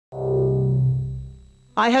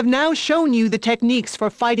I have now shown you the techniques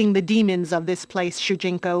for fighting the demons of this place,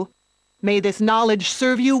 Shujinko. May this knowledge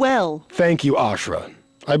serve you well. Thank you, Ashra.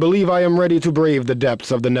 I believe I am ready to brave the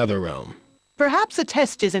depths of the Netherrealm. Perhaps a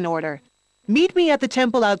test is in order. Meet me at the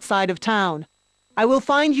temple outside of town. I will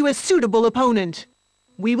find you a suitable opponent.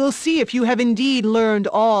 We will see if you have indeed learned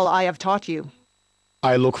all I have taught you.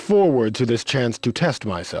 I look forward to this chance to test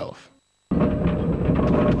myself.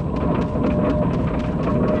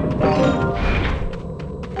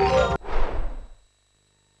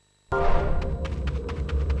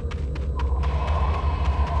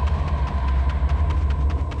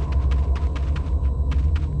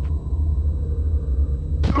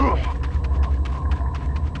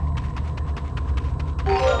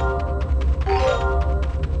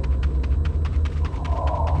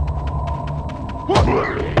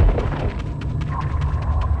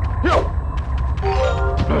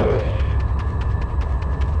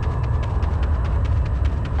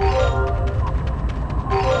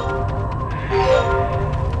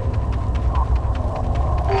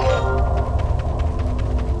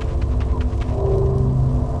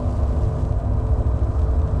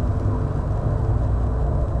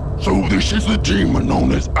 So this is the demon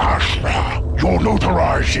known as Ashra. Your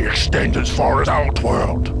notoriety extends as far as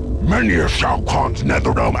Outworld. Many of Shao Kahn's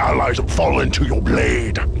Netherrealm allies have fallen to your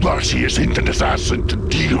blade. Thus he has sent an assassin to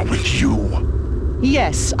deal with you.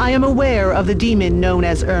 Yes, I am aware of the demon known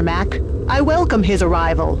as Ermac. I welcome his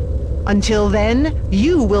arrival. Until then,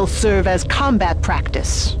 you will serve as combat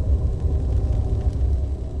practice.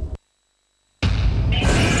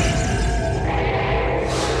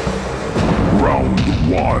 Round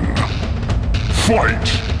 1.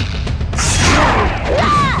 Fight!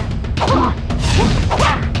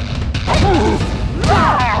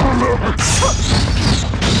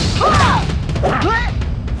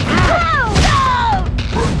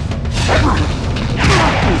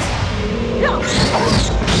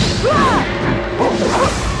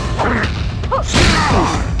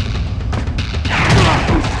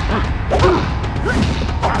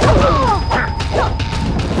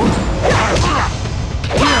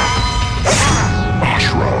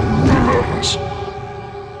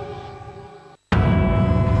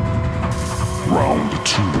 Round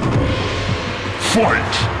 2.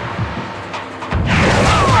 Fight!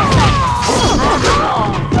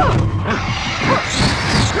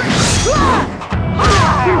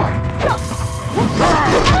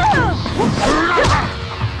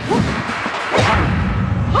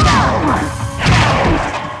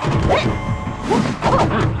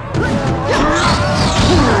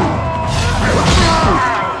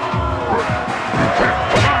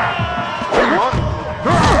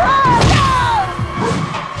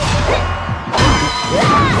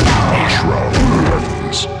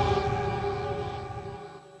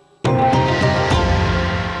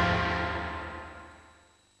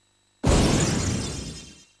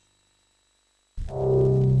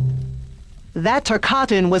 That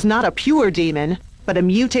Tarkatan was not a pure demon, but a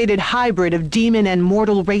mutated hybrid of demon and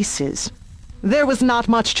mortal races. There was not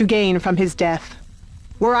much to gain from his death.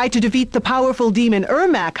 Were I to defeat the powerful demon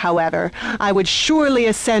Ermac, however, I would surely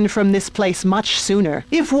ascend from this place much sooner.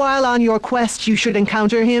 If while on your quest you should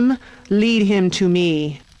encounter him, lead him to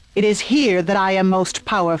me. It is here that I am most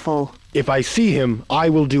powerful. If I see him, I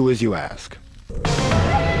will do as you ask.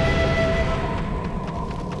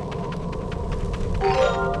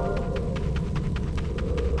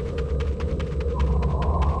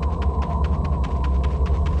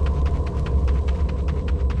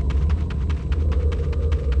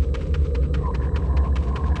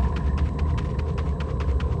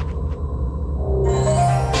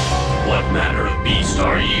 What manner of beast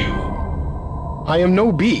are you? I am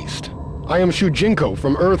no beast. I am Shujinko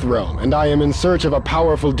from Earthrealm, and I am in search of a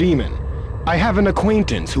powerful demon. I have an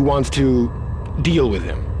acquaintance who wants to deal with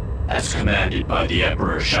him. As commanded by the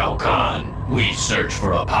Emperor Shao Kahn, we search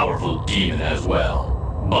for a powerful demon as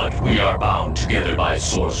well. But we are bound together by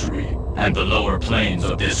sorcery, and the lower planes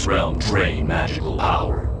of this realm drain magical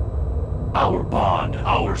power. Our bond,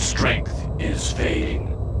 our strength, is fading.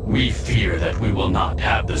 We fear that we will not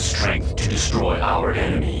have the strength to destroy our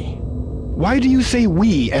enemy. Why do you say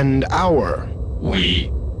we and our? We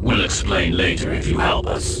will explain later if you help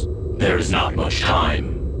us. There is not much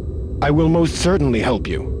time. I will most certainly help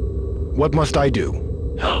you. What must I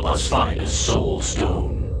do? Help us find a soul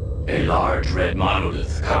stone. A large red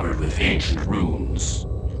monolith covered with ancient runes.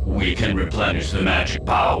 We can replenish the magic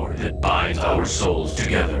power that binds our souls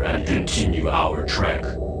together and continue our trek.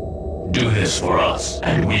 Do this for us,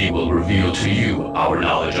 and we will reveal to you our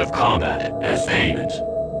knowledge of combat as payment.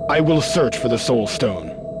 I will search for the Soul Stone.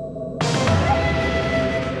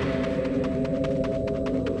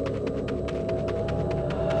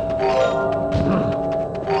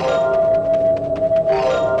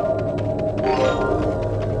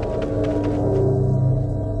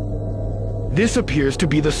 This appears to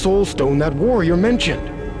be the soul stone that warrior mentioned.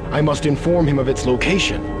 I must inform him of its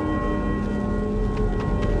location.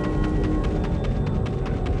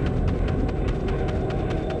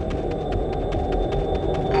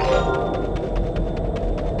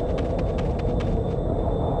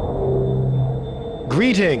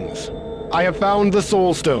 Greetings! I have found the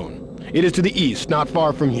soul stone. It is to the east, not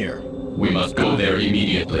far from here. We must go there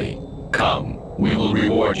immediately. Come, we will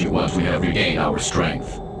reward you once we have regained our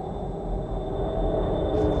strength.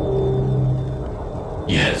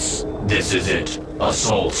 Yes, this is it. A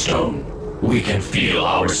soul stone. We can feel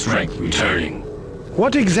our strength returning.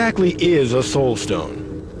 What exactly is a soul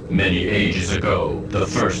stone? Many ages ago, the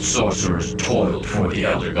first sorcerers toiled for the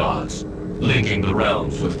Elder Gods, linking the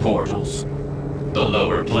realms with portals. The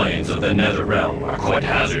lower planes of the Netherrealm are quite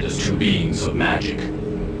hazardous to beings of magic.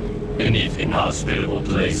 Beneath inhospitable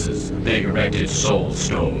places, they erected soul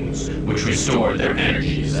stones, which restored their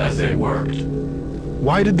energies as they worked.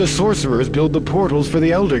 Why did the sorcerers build the portals for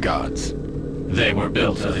the Elder Gods? They were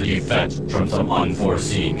built as a defense from some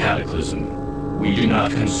unforeseen cataclysm. We do not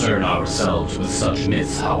concern ourselves with such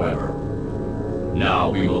myths, however. Now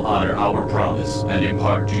we will honor our promise and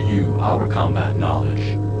impart to you our combat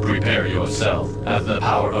knowledge. Prepare yourself, as the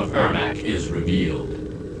power of Ermac is revealed.